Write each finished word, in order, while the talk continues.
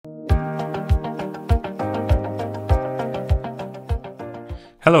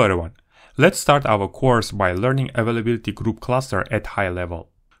Hello everyone. Let's start our course by learning availability group cluster at high level.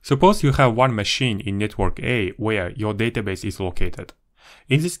 Suppose you have one machine in network A where your database is located.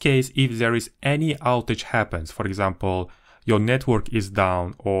 In this case, if there is any outage happens, for example, your network is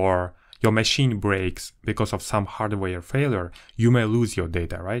down or your machine breaks because of some hardware failure, you may lose your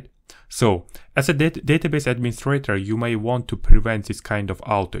data, right? So, as a database administrator, you may want to prevent this kind of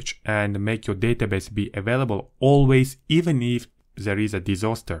outage and make your database be available always, even if there is a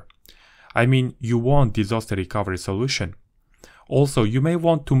disaster. I mean, you want disaster recovery solution. Also, you may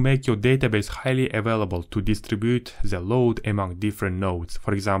want to make your database highly available to distribute the load among different nodes,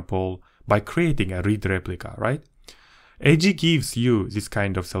 for example, by creating a read replica, right? AG gives you this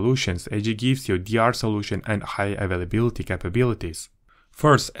kind of solutions. AG gives you DR solution and high availability capabilities.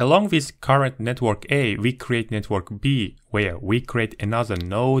 First, along with current network A, we create network B, where we create another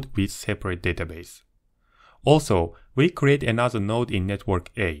node with separate database. Also, we create another node in network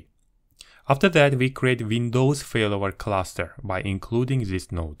A. After that, we create Windows failover cluster by including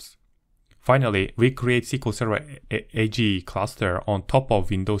these nodes. Finally, we create SQL Server AG cluster on top of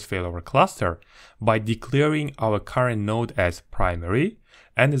Windows failover cluster by declaring our current node as primary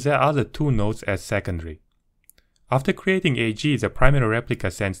and the other two nodes as secondary. After creating AG, the primary replica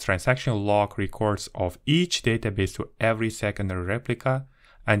sends transaction log records of each database to every secondary replica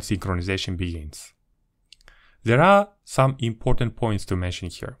and synchronization begins. There are some important points to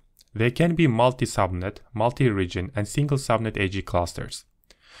mention here. They can be multi-subnet, multi-region, and single subnet AG clusters.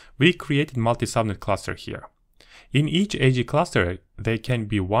 We created multi-subnet cluster here. In each AG cluster, there can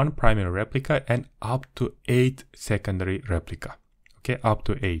be one primary replica and up to 8 secondary replica. Okay, up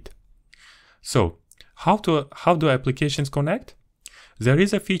to 8. So, how do applications connect? There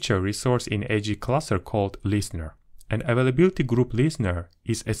is a feature resource in AG cluster called listener. An availability group listener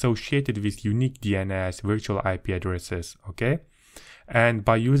is associated with unique DNS virtual IP addresses, okay? And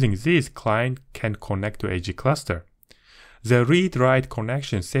by using this, client can connect to AG cluster. The read-write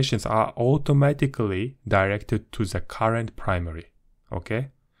connection sessions are automatically directed to the current primary, okay?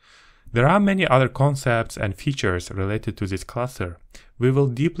 There are many other concepts and features related to this cluster. We will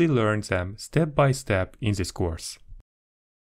deeply learn them step by step in this course.